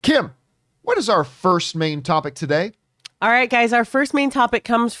Kim, what is our first main topic today? All right, guys, our first main topic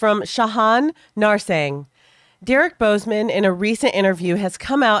comes from Shahan Narsang. Derek Boseman, in a recent interview, has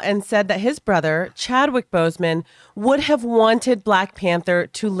come out and said that his brother, Chadwick Boseman, would have wanted Black Panther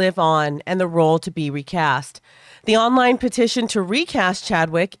to live on and the role to be recast. The online petition to recast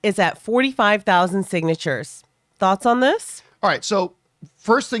Chadwick is at 45,000 signatures. Thoughts on this? All right, so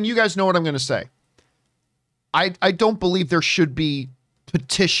first thing, you guys know what I'm going to say. I don't believe there should be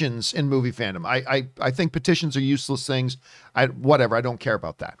petitions in movie fandom. I think petitions are useless things. Whatever, I don't care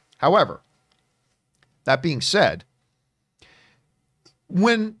about that. However, that being said,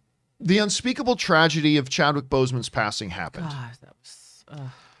 when the unspeakable tragedy of Chadwick Boseman's passing happened, God, that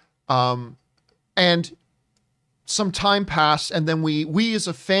was, and some time passed, and then we as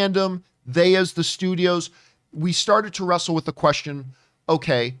a fandom, they as the studios, we started to wrestle with the question,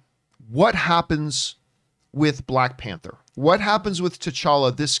 okay, what happens with Black Panther? What happens with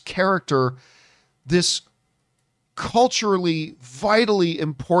T'Challa, this character, this culturally, vitally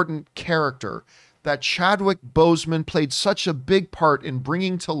important character that Chadwick Boseman played such a big part in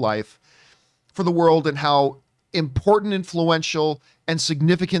bringing to life for the world, and how important, influential, and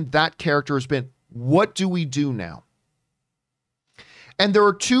significant that character has been. What do we do now? And there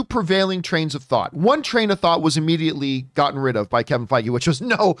are two prevailing trains of thought. One train of thought was immediately gotten rid of by Kevin Feige, which was,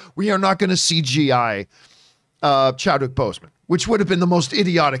 no, we are not going to CGI Chadwick Boseman, which would have been the most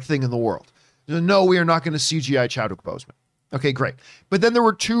idiotic thing in the world. No, we are not going to CGI Chadwick Boseman. Okay, great. But then there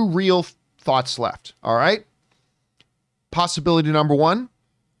were two real thoughts left. All right. Possibility number one,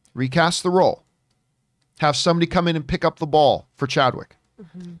 recast the role. Have somebody come in and pick up the ball for Chadwick.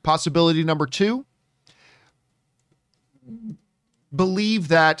 Mm-hmm. Possibility number two, believe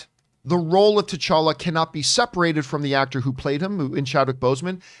that the role of T'Challa cannot be separated from the actor who played him in Chadwick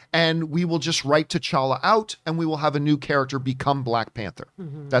Boseman, and we will just write T'Challa out and we will have a new character become Black Panther.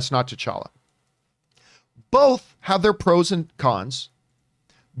 Mm-hmm. That's not T'Challa. Both have their pros and cons.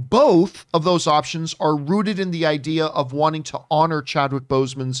 Both of those options are rooted in the idea of wanting to honor Chadwick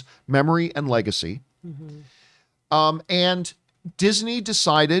Boseman's memory and legacy. Mm-hmm. And Disney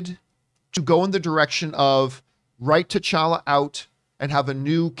decided to go in the direction of write T'Challa out and have a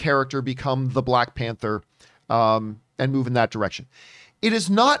new character become the Black Panther, and move in that direction. It is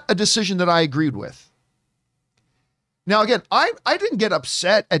not a decision that I agreed with. Now, again, I didn't get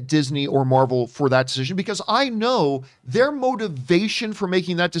upset at Disney or Marvel for that decision, because I know their motivation for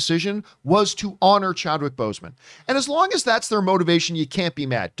making that decision was to honor Chadwick Boseman. And as long as that's their motivation, you can't be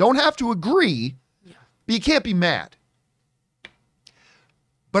mad. Don't have to agree, but you can't be mad.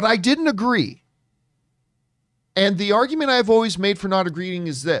 But I didn't agree. And the argument I've always made for not agreeing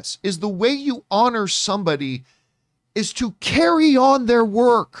is this, is the way you honor somebody is to carry on their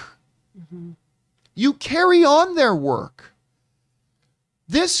work. Mm-hmm. You carry on their work.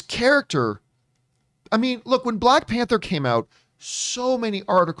 This character, I mean, look, when Black Panther came out, so many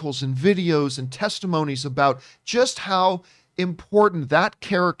articles and videos and testimonies about just how important that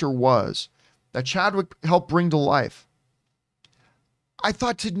character was that Chadwick helped bring to life. I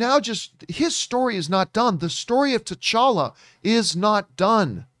thought to now just, his story is not done. The story of T'Challa is not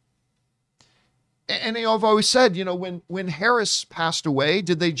done. And I've always said, when Harris passed away,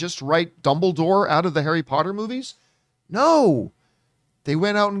 did they just write Dumbledore out of the Harry Potter movies? No. They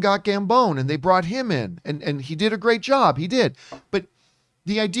went out and got Gambone and they brought him in, and he did a great job. He did. But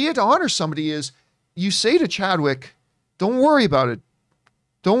the idea to honor somebody is you say to Chadwick, don't worry about it.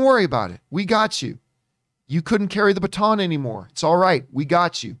 Don't worry about it. We got you. You couldn't carry the baton anymore. It's all right. We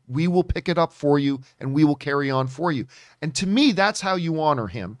got you. We will pick it up for you and we will carry on for you. And to me, that's how you honor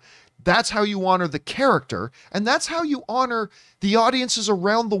him. That's how you honor the character. And that's how you honor the audiences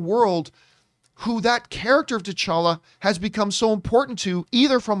around the world who that character of T'Challa has become so important to,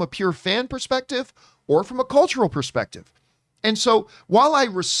 either from a pure fan perspective or from a cultural perspective. And so while I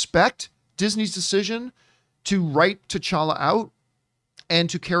respect Disney's decision to write T'Challa out and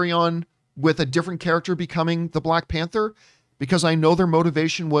to carry on with a different character becoming the Black Panther, because I know their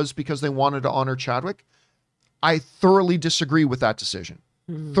motivation was because they wanted to honor Chadwick, I thoroughly disagree with that decision.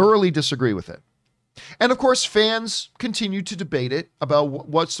 Thoroughly disagree with it. And of course, fans continue to debate it about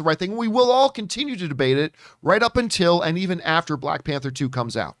what's the right thing. We will all continue to debate it right up until and even after Black Panther 2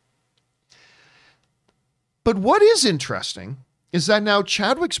 comes out. But what is interesting is that now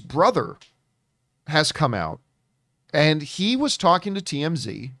Chadwick's brother has come out and he was talking to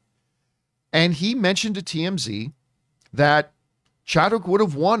TMZ, and he mentioned to TMZ that Chadwick would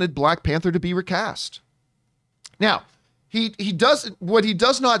have wanted Black Panther to be recast. Now, what he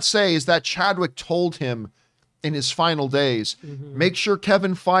does not say is that Chadwick told him in his final days, make sure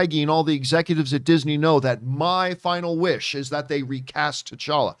Kevin Feige and all the executives at Disney know that my final wish is that they recast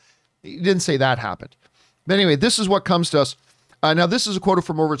T'Challa. He didn't say that happened. But anyway, this is what comes to us. Now, this is a quote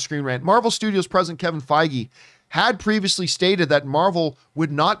from over at Screen Rant. Marvel Studios president Kevin Feige had previously stated that Marvel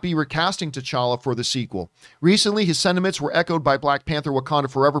would not be recasting T'Challa for the sequel. Recently, his sentiments were echoed by Black Panther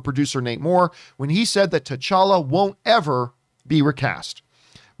Wakanda Forever producer Nate Moore when he said that T'Challa won't ever be recast.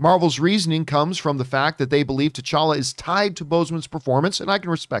 Marvel's reasoning comes from the fact that they believe T'Challa is tied to Boseman's performance, and I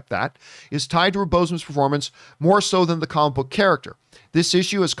can respect that, is tied to Boseman's performance more so than the comic book character. This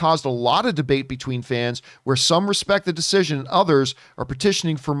issue has caused a lot of debate between fans, where some respect the decision and others are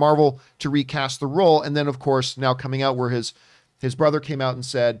petitioning for Marvel to recast the role. And then, of course, now coming out where his brother came out and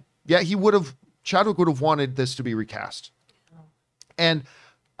said, yeah, Chadwick would have wanted this to be recast. And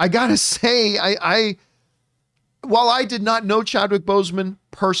I gotta say, while I did not know Chadwick Boseman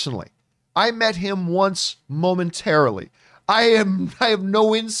personally, I met him once momentarily. I have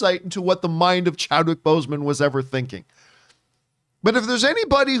no insight into what the mind of Chadwick Boseman was ever thinking. But if there's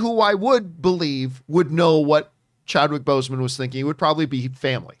anybody who I would believe would know what Chadwick Boseman was thinking, it would probably be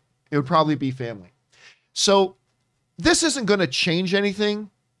family. It would probably be family. So this isn't going to change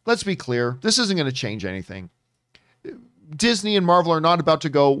anything. Let's be clear. This isn't going to change anything. Disney and Marvel are not about to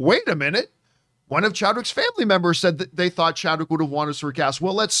go, wait a minute. One of Chadwick's family members said that they thought Chadwick would have wanted us to recast.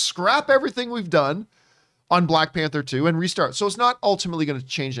 Well, let's scrap everything we've done on Black Panther 2 and restart. So it's not ultimately going to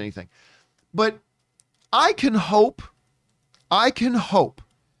change anything. But I can hope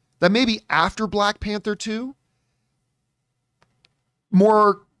that maybe after Black Panther 2,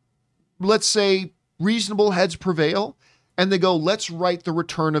 more, let's say, reasonable heads prevail, and they go, let's write the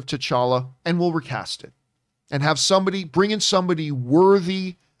return of T'Challa, and we'll recast it. And have bring in somebody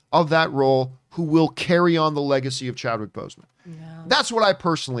worthy of that role who will carry on the legacy of Chadwick Boseman. Yeah. That's what I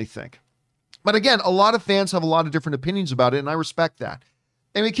personally think. But again, a lot of fans have a lot of different opinions about it, and I respect that.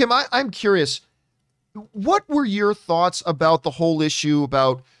 I mean, Kim, I'm curious, what were your thoughts about the whole issue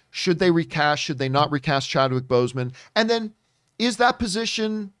about should they recast, should they not recast Chadwick Boseman? And then is that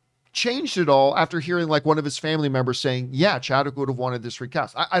position changed at all after hearing like one of his family members saying, yeah, Chadwick would have wanted this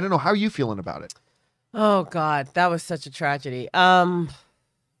recast? I don't know. How are you feeling about it? Oh, God, that was such a tragedy.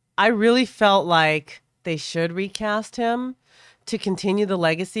 I really felt like they should recast him to continue the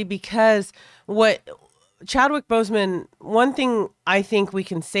legacy, because what Chadwick Boseman, one thing I think we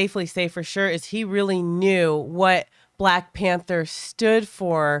can safely say for sure is he really knew what Black Panther stood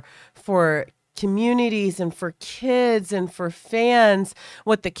for communities and for kids and for fans,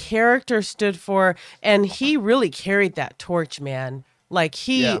 what the character stood for. And he really carried that torch, man. Like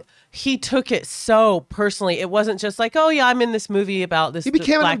he took it so personally. It wasn't just like, oh yeah, I'm in this movie about this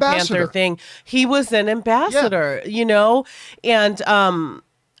Black Panther thing. He was an ambassador, you know? And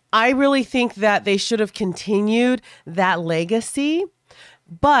I really think that they should have continued that legacy.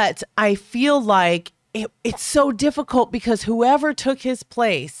 But I feel like it's so difficult because whoever took his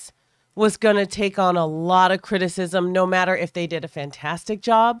place was going to take on a lot of criticism, no matter if they did a fantastic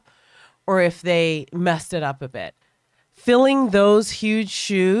job or if they messed it up a bit. Filling those huge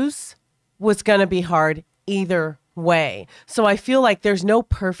shoes was going to be hard either way. So I feel like there's no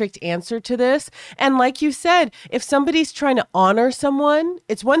perfect answer to this. And like you said, if somebody's trying to honor someone,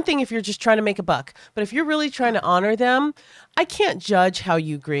 it's one thing if you're just trying to make a buck. But if you're really trying to honor them, I can't judge how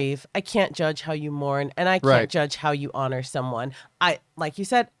you grieve. I can't judge how you mourn. And I can't judge how you honor someone. Like you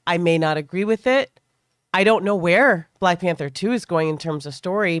said, I may not agree with it. I don't know where Black Panther 2 is going in terms of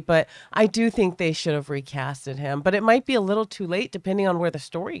story, but I do think they should have recasted him. But it might be a little too late depending on where the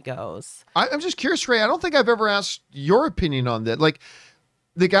story goes. I'm just curious, Ray. I don't think I've ever asked your opinion on that. Like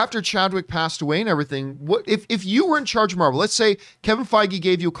after Chadwick passed away and everything, what if you were in charge of Marvel? Let's say Kevin Feige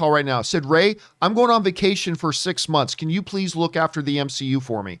gave you a call right now, said, Ray, I'm going on vacation for 6 months. Can you please look after the MCU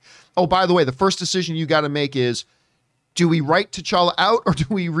for me? Oh, by the way, the first decision you got to make is, do we write T'Challa out or do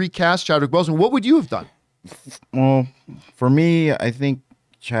we recast Chadwick Boseman? What would you have done? Well, for me, I think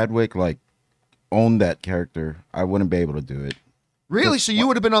Chadwick owned that character. I wouldn't be able to do it. Really? So you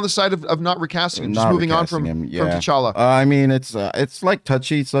would have been on the side of not recasting him, just moving on from T'Challa? I mean, it's like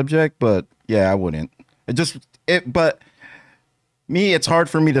touchy subject, but yeah, I wouldn't. But me, it's hard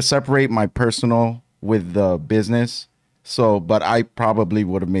for me to separate my personal with the business. So, but I probably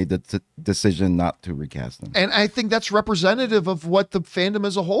would have made the decision not to recast him. And I think that's representative of what the fandom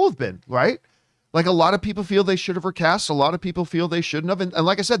as a whole have been, right? Like a lot of people feel they should have recast. A lot of people feel they shouldn't have. And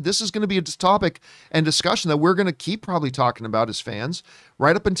like I said, this is going to be a topic and discussion that we're going to keep probably talking about as fans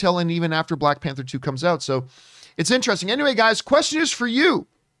right up until and even after Black Panther 2 comes out. So it's interesting. Anyway, guys, question is for you.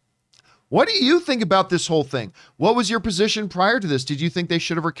 What do you think about this whole thing? What was your position prior to this? Did you think they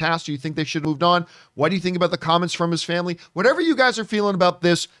should have recast? Do you think they should have moved on? What do you think about the comments from his family? Whatever you guys are feeling about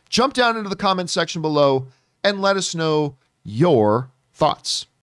this, jump down into the comment section below and let us know your thoughts.